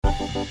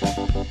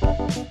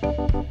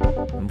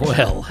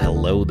Well,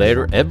 hello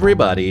there,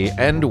 everybody,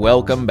 and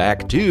welcome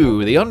back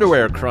to the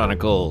Underwear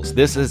Chronicles.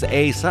 This is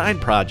a side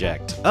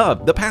project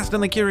of The Past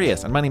and the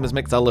Curious, and my name is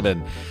Mick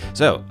Sullivan.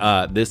 So,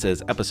 this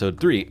is episode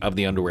 3 of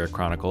the Underwear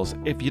Chronicles.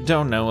 If you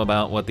don't know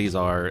about what these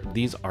are,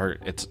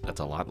 it's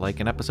a lot like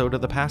an episode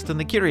of The Past and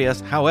the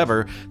Curious.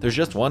 However, there's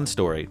just one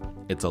story.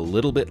 It's a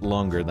little bit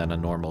longer than a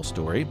normal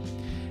story,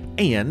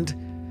 and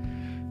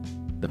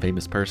the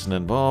famous person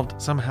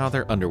involved, somehow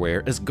their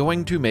underwear is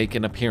going to make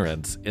an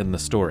appearance in the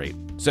story.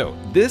 So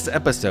this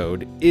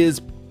episode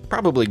is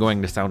probably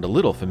going to sound a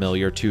little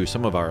familiar to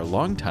some of our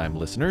longtime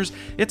listeners.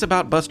 It's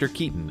about Buster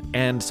Keaton,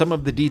 and some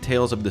of the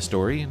details of the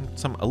story,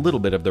 and a little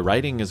bit of the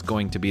writing is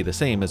going to be the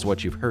same as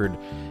what you've heard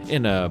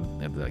in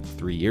like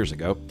 3 years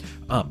ago.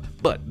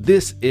 But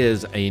this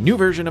is a new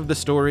version of the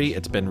story.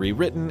 It's been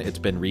rewritten, it's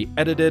been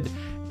re-edited,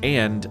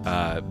 and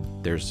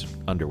there's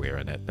underwear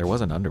in it. There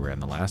wasn't underwear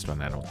in the last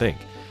one, I don't think.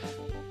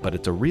 But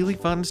it's a really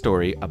fun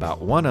story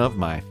about one of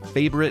my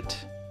favorite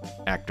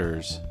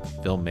actors,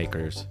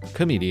 filmmakers,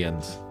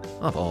 comedians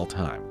of all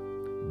time,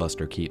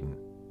 Buster Keaton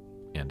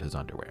and his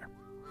underwear.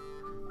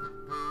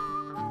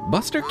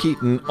 Buster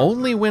Keaton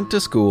only went to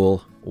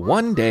school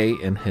one day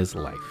in his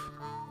life.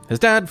 His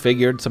dad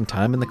figured some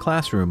time in the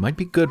classroom might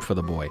be good for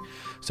the boy,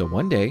 so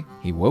one day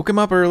he woke him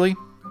up early,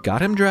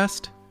 got him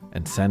dressed,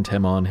 and sent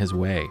him on his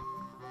way.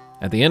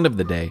 At the end of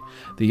the day,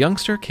 the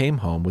youngster came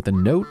home with a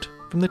note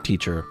from the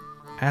teacher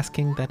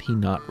asking that he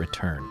not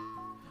return.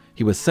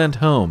 He was sent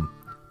home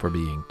for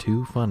being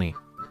too funny.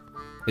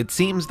 It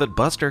seems that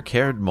Buster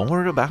cared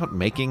more about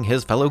making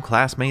his fellow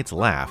classmates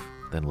laugh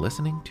than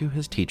listening to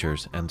his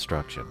teacher's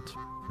instructions.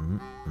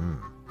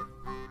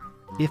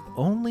 If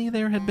only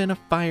there had been a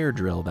fire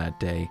drill that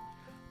day,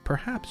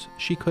 perhaps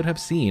she could have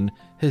seen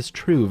his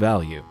true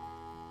value,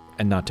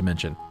 and not to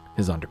mention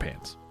his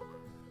underpants.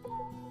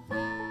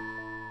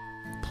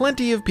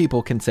 Plenty of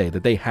people can say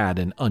that they had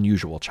an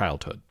unusual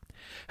childhood.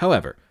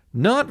 However,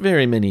 not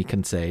very many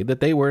can say that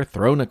they were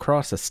thrown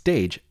across a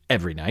stage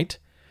every night,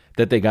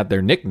 that they got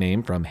their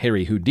nickname from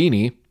Harry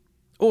Houdini,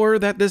 or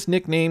that this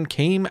nickname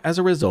came as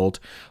a result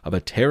of a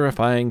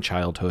terrifying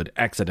childhood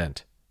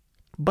accident.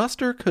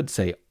 Buster could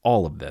say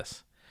all of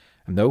this,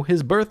 and though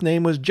his birth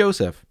name was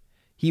Joseph,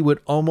 he would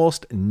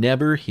almost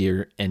never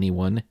hear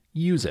anyone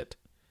use it.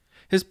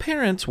 His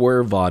parents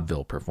were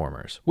vaudeville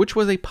performers, which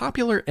was a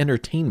popular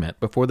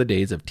entertainment before the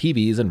days of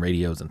TVs and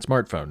radios and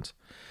smartphones.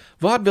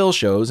 Vaudeville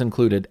shows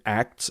included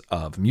acts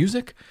of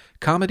music,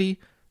 comedy,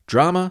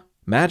 drama,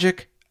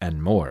 magic,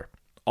 and more,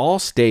 all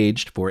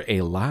staged for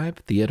a live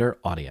theater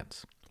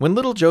audience. When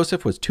little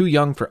Joseph was too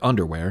young for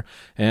underwear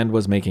and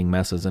was making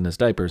messes in his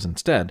diapers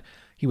instead,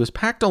 he was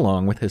packed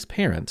along with his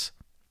parents,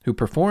 who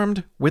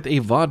performed with a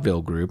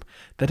vaudeville group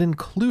that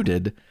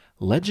included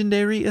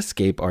legendary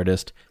escape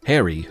artist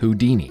Harry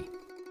Houdini.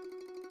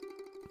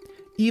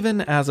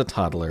 Even as a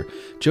toddler,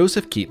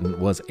 Joseph Keaton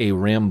was a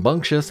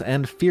rambunctious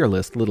and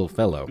fearless little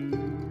fellow.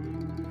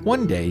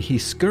 One day, he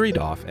scurried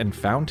off and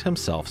found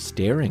himself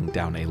staring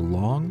down a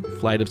long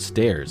flight of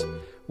stairs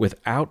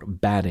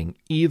without batting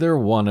either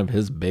one of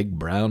his big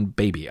brown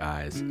baby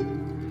eyes.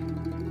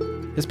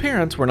 His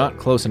parents were not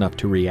close enough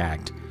to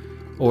react,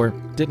 or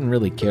didn't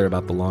really care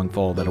about the long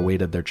fall that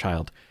awaited their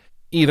child.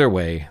 Either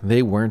way,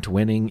 they weren't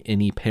winning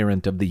any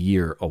Parent of the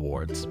Year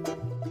awards.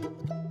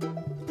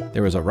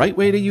 There was a right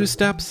way to use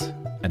steps,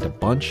 and a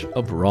bunch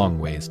of wrong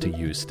ways to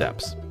use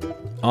steps.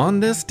 On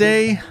this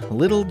day,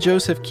 little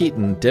Joseph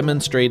Keaton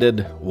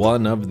demonstrated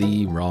one of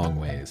the wrong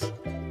ways.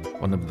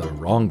 One of the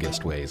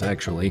wrongest ways,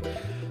 actually.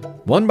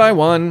 One by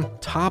one,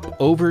 top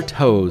over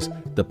toes,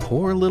 the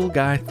poor little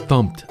guy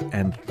thumped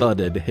and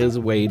thudded his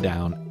way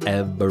down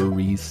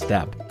every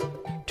step.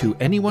 To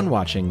anyone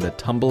watching, the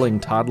tumbling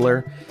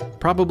toddler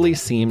probably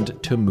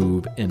seemed to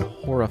move in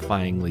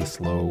horrifyingly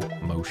slow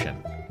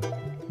motion.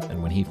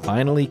 And when he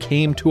finally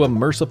came to a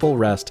merciful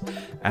rest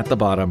at the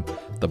bottom,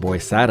 the boy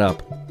sat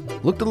up,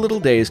 looked a little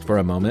dazed for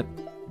a moment,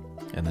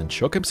 and then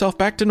shook himself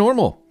back to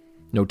normal.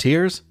 No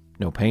tears,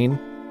 no pain,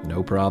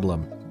 no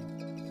problem.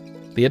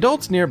 The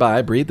adults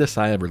nearby breathed a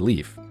sigh of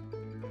relief.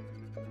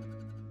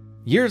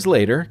 Years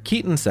later,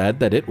 Keaton said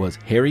that it was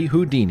Harry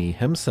Houdini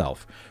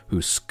himself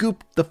who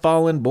scooped the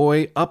fallen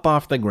boy up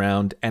off the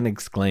ground and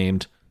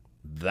exclaimed,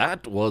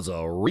 "That was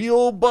a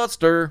real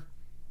Buster!"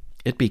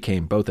 It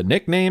became both a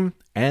nickname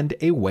and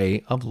a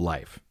way of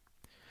life.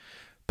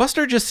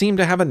 Buster just seemed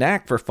to have a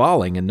knack for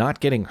falling and not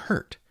getting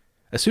hurt.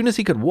 As soon as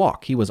he could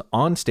walk, he was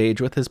on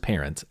stage with his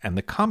parents, and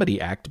the comedy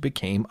act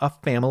became a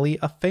family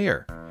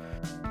affair.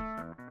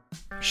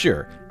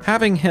 Sure,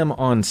 having him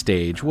on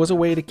stage was a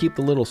way to keep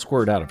the little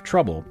squirt out of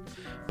trouble,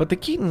 but the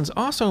Keatons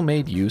also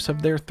made use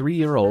of their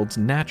 3-year-old's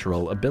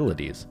natural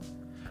abilities.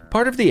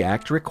 Part of the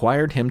act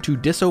required him to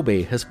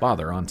disobey his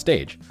father on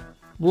stage.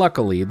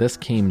 Luckily, this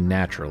came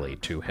naturally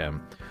to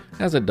him,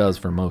 as it does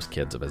for most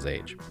kids of his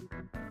age.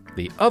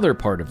 The other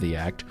part of the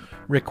act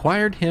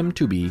required him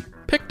to be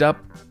picked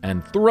up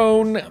and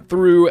thrown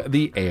through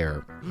the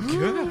air.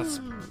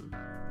 Gasp!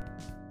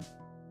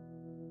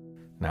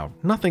 Now,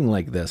 nothing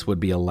like this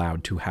would be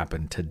allowed to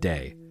happen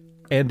today,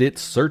 and it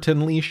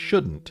certainly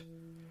shouldn't.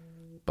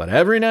 But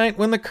every night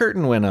when the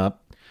curtain went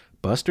up,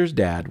 Buster's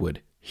dad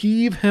would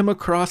heave him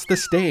across the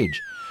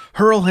stage,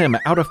 hurl him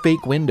out a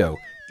fake window,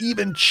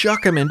 even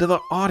chuck him into the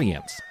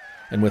audience.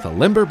 And with a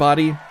limber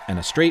body and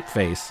a straight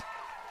face,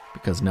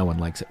 because no one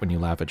likes it when you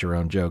laugh at your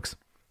own jokes.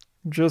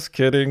 Just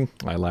kidding.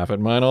 I laugh at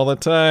mine all the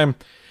time.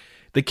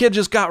 The kid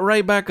just got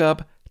right back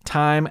up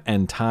time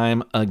and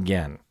time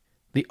again.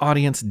 The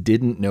audience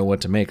didn't know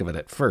what to make of it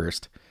at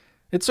first.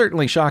 It's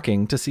certainly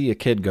shocking to see a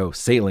kid go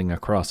sailing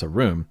across a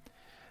room.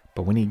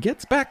 But when he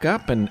gets back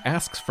up and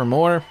asks for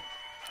more,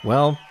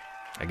 well,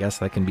 I guess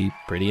that can be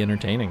pretty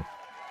entertaining.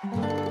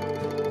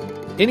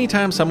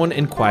 Anytime someone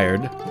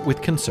inquired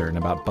with concern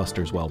about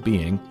Buster's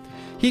well-being,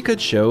 he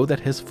could show that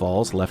his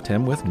falls left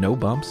him with no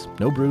bumps,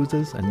 no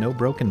bruises, and no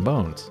broken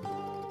bones.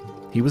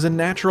 He was a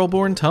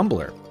natural-born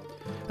tumbler.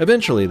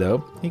 Eventually,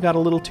 though, he got a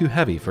little too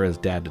heavy for his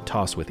dad to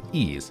toss with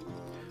ease.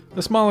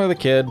 The smaller the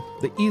kid,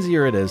 the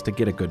easier it is to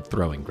get a good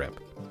throwing grip.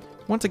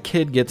 Once a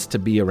kid gets to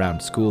be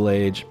around school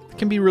age, it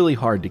can be really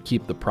hard to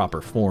keep the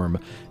proper form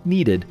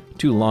needed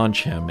to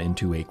launch him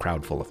into a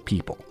crowd full of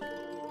people.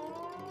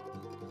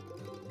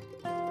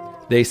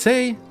 They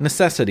say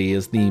necessity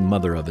is the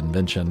mother of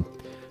invention,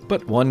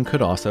 but one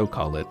could also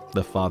call it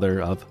the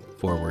father of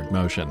forward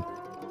motion.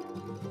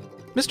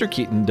 Mr.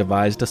 Keaton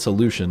devised a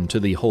solution to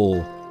the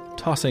whole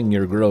tossing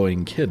your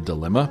growing kid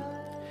dilemma,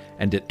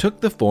 and it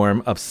took the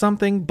form of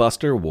something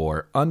Buster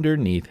wore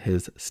underneath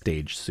his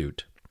stage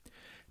suit.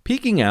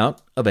 Peeking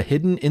out of a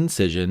hidden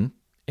incision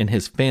in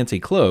his fancy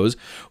clothes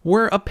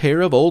were a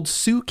pair of old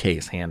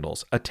suitcase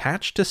handles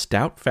attached to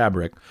stout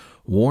fabric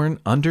worn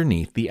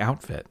underneath the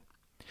outfit.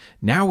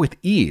 Now with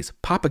ease,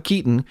 Papa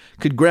Keaton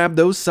could grab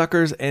those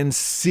suckers and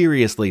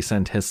seriously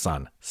send his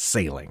son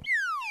sailing.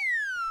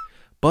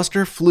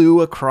 Buster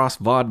flew across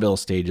vaudeville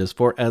stages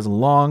for as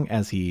long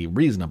as he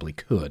reasonably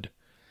could.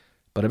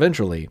 But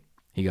eventually,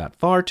 he got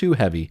far too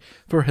heavy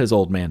for his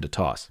old man to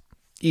toss,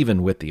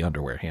 even with the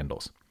underwear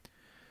handles.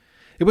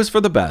 It was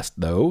for the best,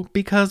 though,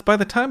 because by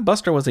the time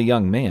Buster was a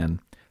young man,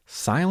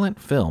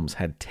 silent films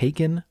had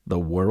taken the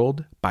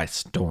world by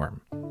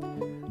storm.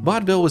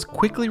 Vaudeville was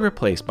quickly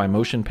replaced by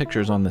motion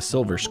pictures on the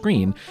silver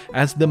screen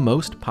as the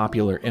most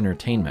popular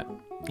entertainment,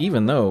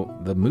 even though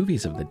the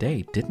movies of the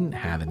day didn't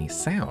have any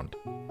sound.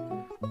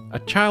 A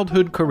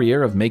childhood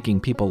career of making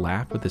people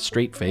laugh with a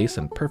straight face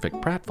and perfect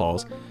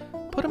pratfalls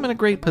put him in a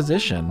great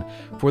position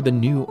for the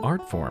new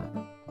art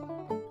form.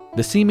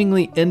 The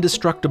seemingly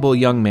indestructible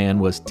young man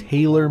was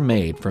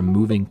tailor-made for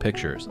moving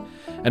pictures,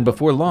 and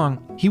before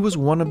long, he was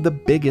one of the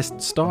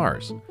biggest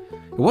stars.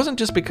 It wasn't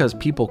just because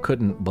people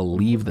couldn't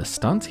believe the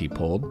stunts he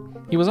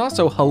pulled. He was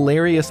also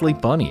hilariously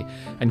funny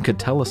and could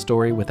tell a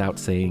story without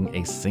saying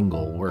a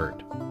single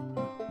word.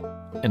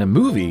 In a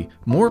movie,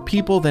 more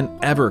people than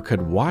ever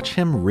could watch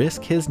him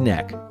risk his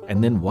neck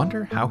and then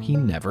wonder how he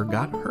never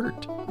got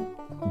hurt.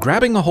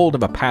 Grabbing a hold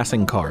of a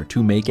passing car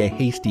to make a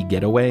hasty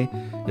getaway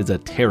is a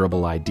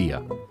terrible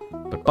idea,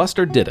 but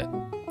Buster did it.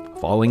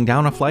 Falling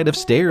down a flight of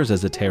stairs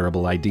is a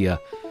terrible idea,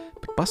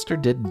 but Buster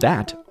did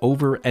that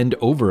over and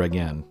over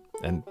again,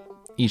 and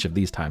each of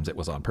these times it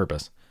was on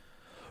purpose.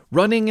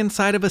 Running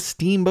inside of a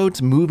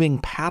steamboat's moving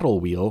paddle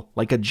wheel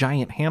like a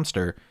giant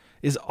hamster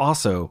is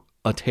also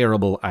a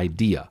terrible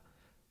idea,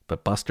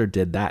 but Buster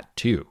did that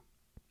too.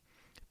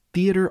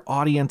 Theater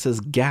audiences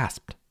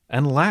gasped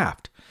and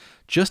laughed,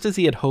 just as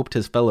he had hoped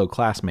his fellow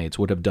classmates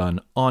would have done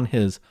on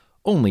his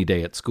only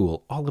day at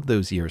school all of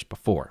those years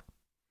before.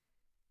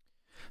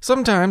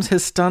 Sometimes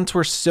his stunts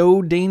were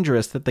so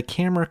dangerous that the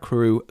camera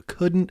crew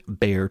couldn't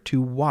bear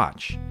to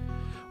watch.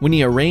 When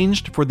he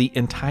arranged for the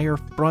entire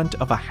front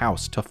of a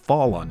house to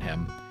fall on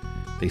him,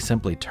 they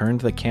simply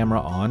turned the camera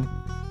on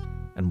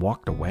and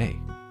walked away.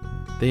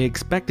 They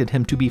expected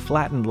him to be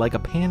flattened like a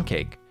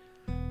pancake,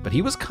 but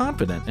he was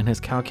confident in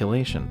his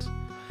calculations,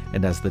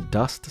 and as the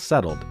dust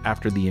settled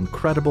after the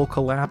incredible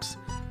collapse,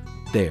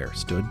 there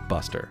stood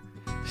Buster,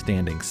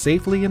 standing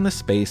safely in the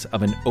space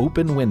of an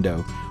open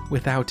window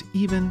without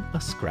even a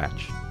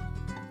scratch.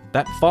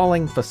 That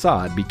falling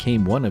facade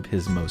became one of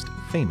his most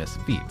famous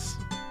feats.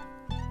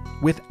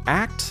 With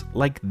acts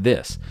like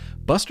this,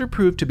 Buster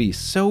proved to be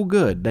so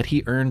good that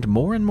he earned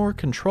more and more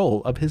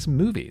control of his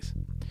movies.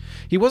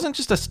 He wasn't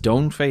just a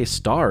stone-faced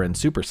star and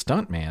super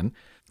stuntman.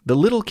 The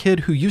little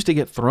kid who used to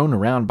get thrown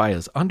around by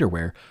his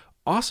underwear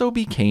also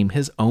became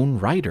his own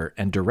writer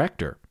and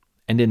director,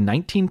 and in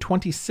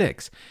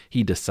 1926,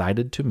 he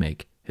decided to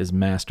make his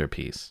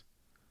masterpiece.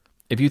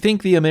 If you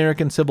think the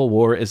American Civil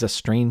War is a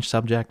strange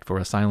subject for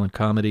a silent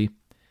comedy,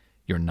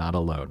 you're not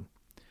alone.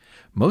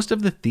 Most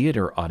of the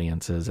theater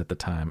audiences at the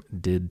time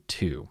did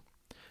too.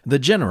 The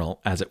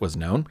General, as it was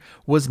known,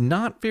 was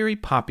not very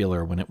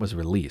popular when it was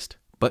released,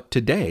 but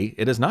today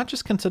it is not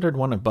just considered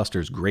one of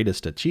Buster's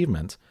greatest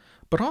achievements,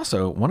 but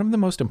also one of the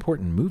most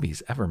important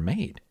movies ever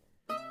made.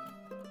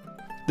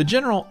 The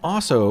General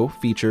also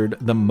featured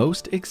the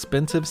most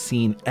expensive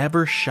scene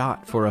ever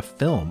shot for a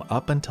film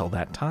up until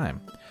that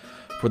time.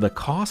 For the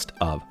cost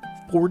of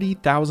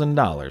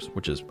 $40,000,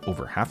 which is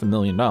over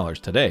 $500,000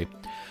 today,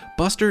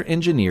 Buster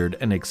engineered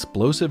an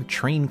explosive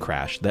train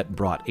crash that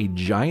brought a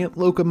giant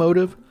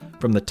locomotive,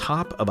 from the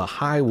top of a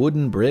high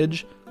wooden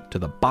bridge to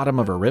the bottom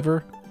of a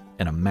river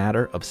in a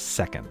matter of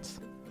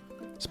seconds.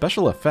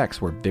 Special effects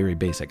were very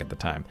basic at the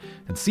time,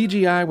 and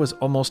CGI was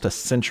almost a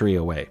century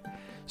away,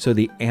 so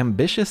the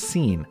ambitious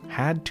scene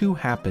had to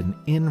happen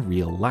in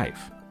real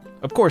life.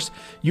 Of course,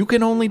 you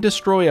can only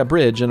destroy a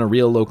bridge in a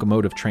real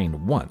locomotive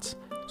train once,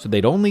 so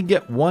they'd only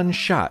get one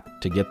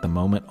shot to get the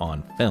moment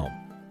on film.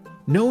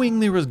 Knowing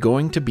there was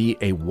going to be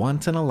a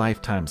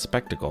once-in-a-lifetime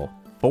spectacle,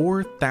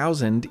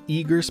 4,000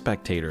 eager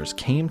spectators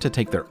came to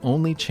take their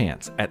only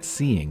chance at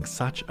seeing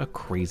such a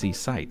crazy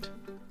sight.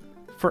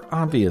 For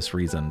obvious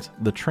reasons,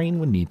 the train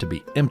would need to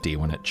be empty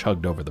when it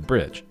chugged over the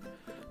bridge,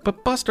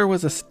 but Buster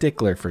was a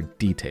stickler for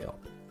detail.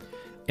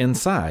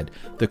 Inside,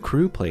 the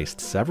crew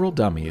placed several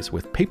dummies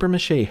with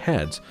papier-mâché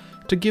heads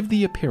to give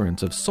the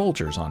appearance of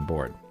soldiers on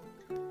board.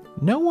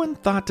 No one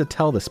thought to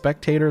tell the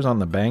spectators on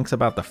the banks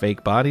about the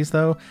fake bodies,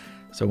 though,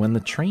 so when the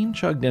train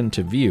chugged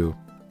into view,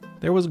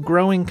 there was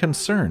growing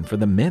concern for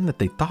the men that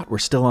they thought were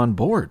still on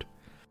board.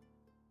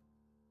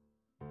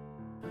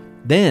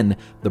 Then,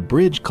 the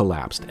bridge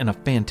collapsed in a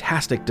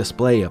fantastic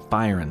display of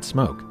fire and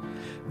smoke.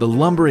 The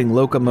lumbering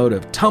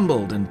locomotive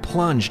tumbled and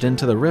plunged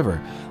into the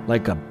river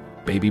like a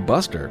baby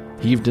Buster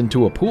heaved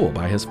into a pool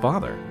by his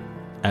father.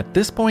 At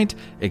this point,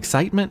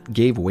 excitement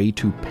gave way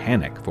to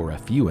panic for a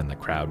few in the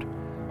crowd,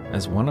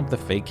 as one of the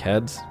fake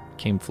heads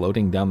came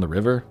floating down the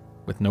river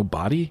with no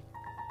body.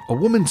 A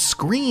woman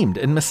screamed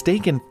in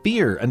mistaken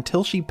fear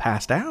until she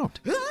passed out.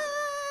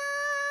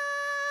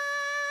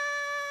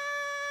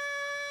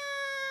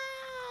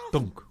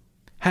 Thunk.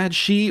 Had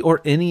she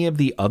or any of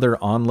the other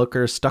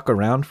onlookers stuck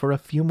around for a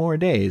few more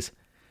days,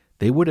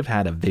 they would have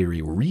had a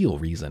very real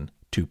reason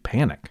to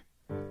panic.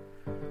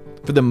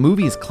 For the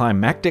movie's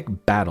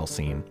climactic battle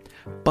scene,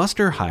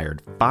 Buster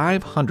hired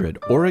 500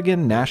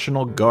 Oregon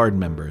National Guard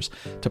members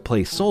to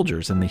play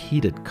soldiers in the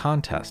heated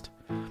contest.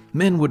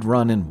 Men would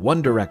run in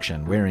one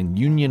direction wearing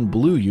Union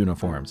blue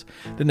uniforms.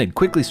 Then they'd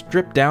quickly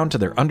strip down to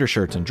their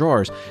undershirts and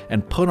drawers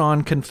and put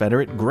on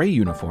Confederate gray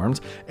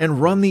uniforms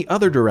and run the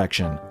other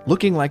direction,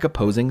 looking like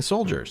opposing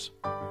soldiers.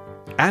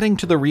 Adding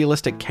to the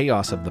realistic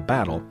chaos of the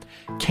battle,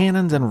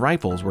 cannons and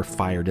rifles were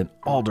fired in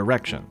all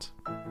directions.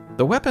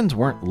 The weapons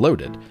weren't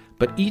loaded,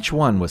 but each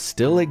one was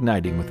still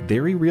igniting with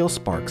very real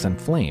sparks and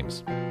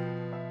flames.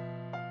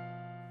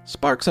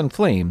 Sparks and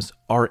flames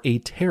are a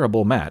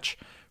terrible match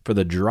for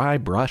the dry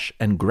brush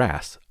and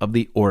grass of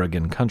the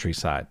Oregon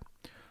countryside,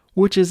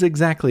 which is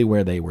exactly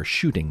where they were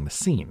shooting the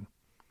scene.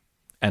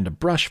 And a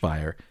brush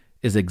fire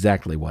is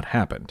exactly what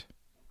happened.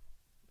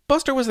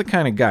 Buster was the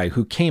kind of guy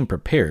who came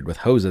prepared with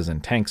hoses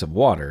and tanks of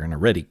water and a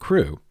ready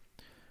crew.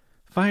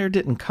 Fire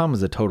didn't come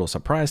as a total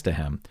surprise to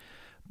him,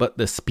 but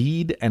the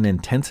speed and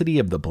intensity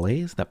of the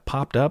blaze that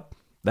popped up,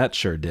 that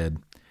sure did.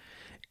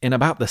 In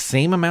about the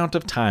same amount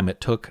of time it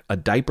took a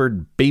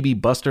diapered baby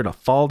Buster to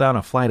fall down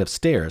a flight of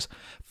stairs,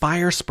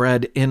 fire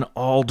spread in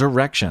all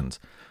directions.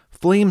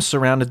 Flames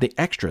surrounded the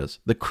extras,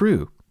 the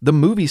crew, the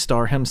movie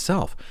star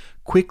himself,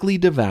 quickly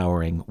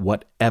devouring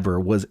whatever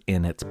was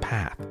in its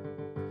path.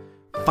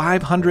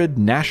 500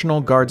 National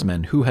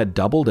Guardsmen who had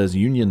doubled as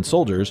Union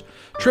soldiers,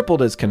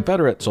 tripled as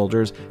Confederate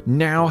soldiers,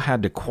 now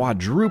had to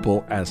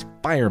quadruple as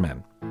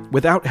firemen.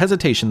 Without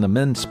hesitation, the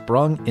men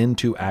sprung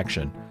into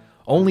action,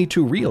 only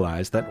to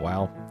realize that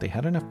while they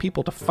had enough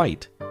people to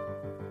fight,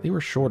 they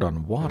were short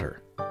on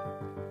water.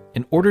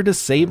 In order to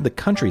save the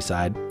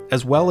countryside,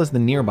 as well as the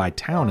nearby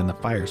town in the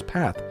fire's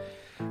path,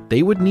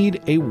 they would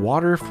need a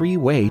water-free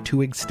way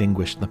to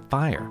extinguish the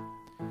fire.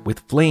 With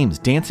flames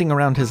dancing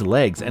around his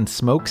legs and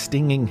smoke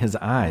stinging his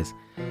eyes,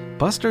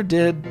 Buster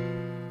did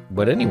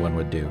what anyone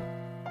would do.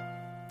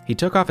 He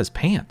took off his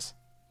pants.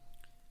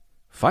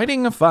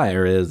 Fighting a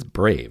fire is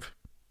brave.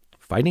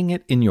 Fighting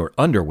it in your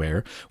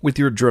underwear with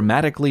your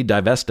dramatically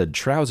divested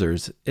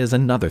trousers is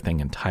another thing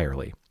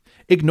entirely.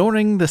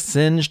 Ignoring the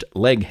singed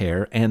leg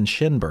hair and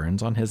shin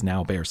burns on his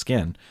now bare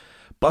skin,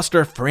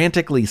 Buster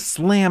frantically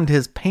slammed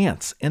his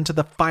pants into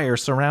the fire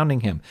surrounding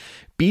him,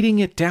 beating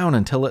it down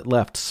until it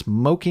left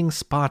smoking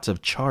spots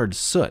of charred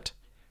soot.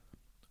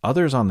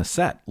 Others on the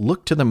set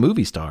looked to the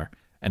movie star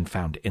and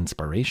found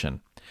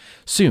inspiration.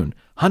 Soon,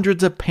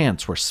 hundreds of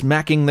pants were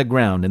smacking the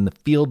ground and the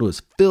field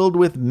was filled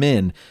with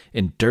men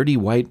in dirty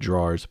white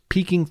drawers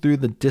peeking through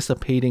the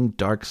dissipating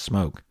dark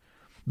smoke.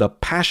 The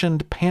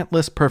passioned,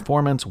 pantless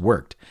performance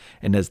worked,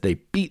 and as they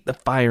beat the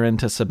fire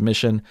into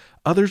submission,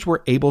 others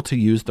were able to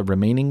use the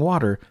remaining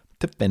water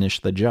to finish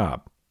the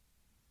job.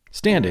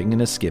 Standing in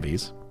his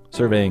skivvies,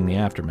 surveying the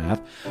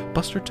aftermath,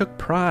 Buster took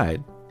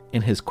pride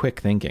in his quick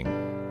thinking.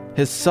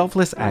 His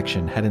selfless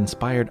action had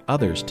inspired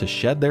others to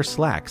shed their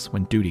slacks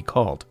when duty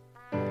called.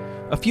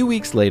 A few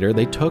weeks later,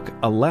 they took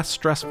a less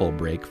stressful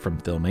break from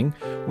filming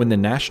when the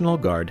National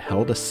Guard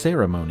held a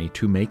ceremony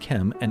to make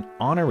him an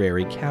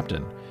honorary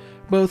captain,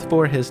 both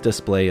for his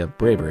display of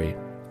bravery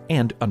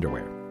and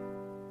underwear.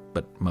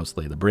 But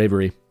mostly the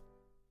bravery.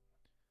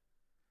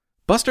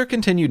 Buster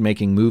continued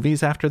making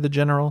movies after the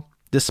general,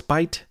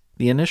 despite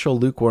the initial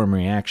lukewarm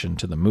reaction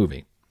to the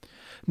movie.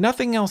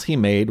 Nothing else he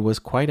made was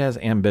quite as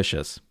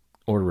ambitious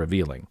or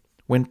revealing,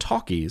 When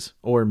talkies,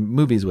 or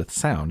movies with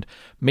sound,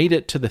 made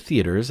it to the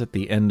theaters at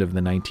the end of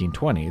the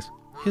 1920s,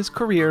 his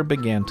career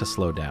began to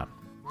slow down.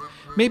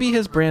 Maybe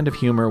his brand of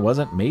humor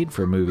wasn't made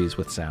for movies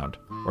with sound,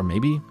 or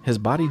maybe his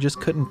body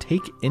just couldn't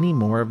take any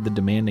more of the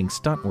demanding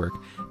stunt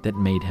work that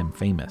made him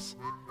famous.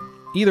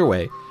 Either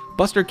way,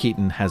 Buster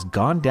Keaton has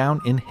gone down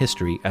in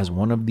history as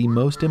one of the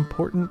most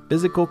important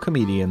physical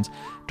comedians,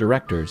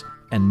 directors,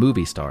 and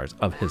movie stars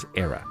of his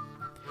era.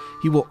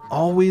 He will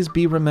always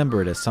be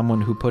remembered as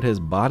someone who put his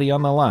body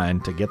on the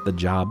line to get the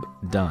job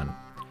done.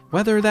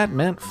 Whether that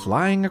meant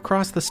flying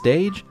across the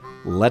stage,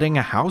 letting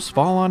a house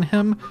fall on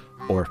him,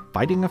 or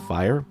fighting a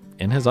fire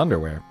in his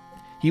underwear,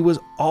 he was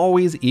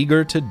always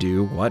eager to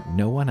do what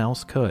no one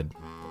else could.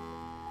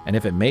 And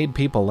if it made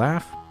people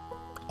laugh,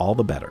 all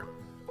the better.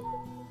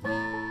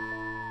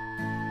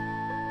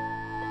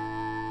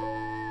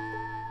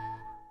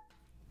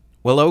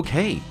 Well,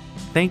 okay.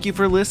 Thank you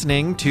for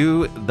listening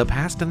to The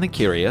Past and the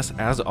Curious.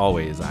 As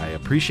always, I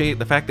appreciate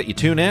the fact that you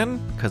tune in,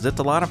 because it's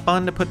a lot of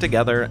fun to put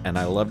together, and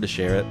I love to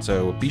share it.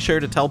 So be sure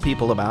to tell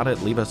people about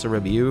it, leave us a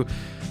review,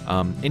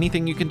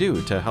 anything you can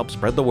do to help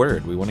spread the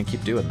word. We want to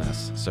keep doing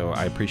this. So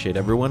I appreciate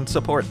everyone's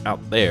support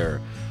out there.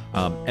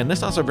 And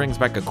this also brings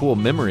back a cool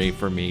memory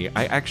for me.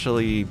 I don't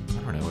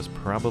know, it was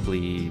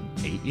probably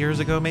 8 years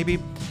ago, maybe.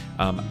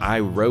 I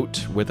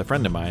wrote, with a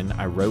friend of mine,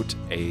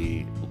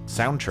 a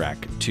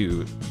soundtrack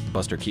to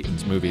Buster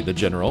Keaton's movie, The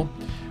General,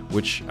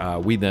 which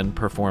we then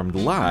performed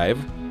live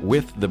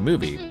with the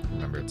movie.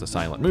 Remember, it's a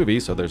silent movie,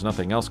 so there's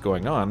nothing else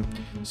going on.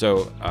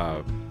 So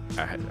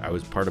I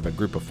was part of a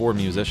group of 4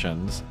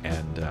 musicians,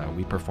 and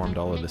we performed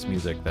all of this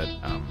music that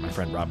my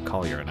friend Rob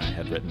Collier and I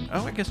had written.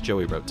 Oh, I guess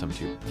Joey wrote some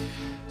too.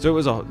 So it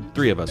was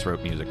 3 of us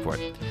wrote music for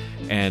it.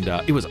 And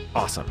it was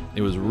awesome.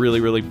 It was really,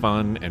 really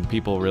fun, and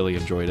people really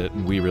enjoyed it,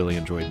 and we really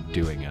enjoyed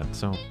doing it.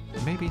 So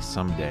maybe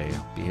someday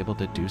I'll be able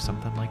to do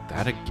something like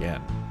that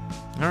again.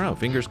 I don't know,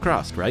 fingers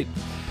crossed, right?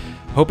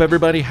 Hope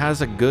everybody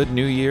has a good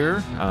new year.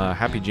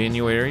 Happy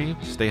January.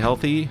 Stay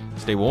healthy,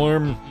 stay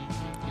warm,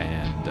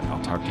 and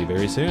I'll talk to you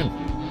very soon.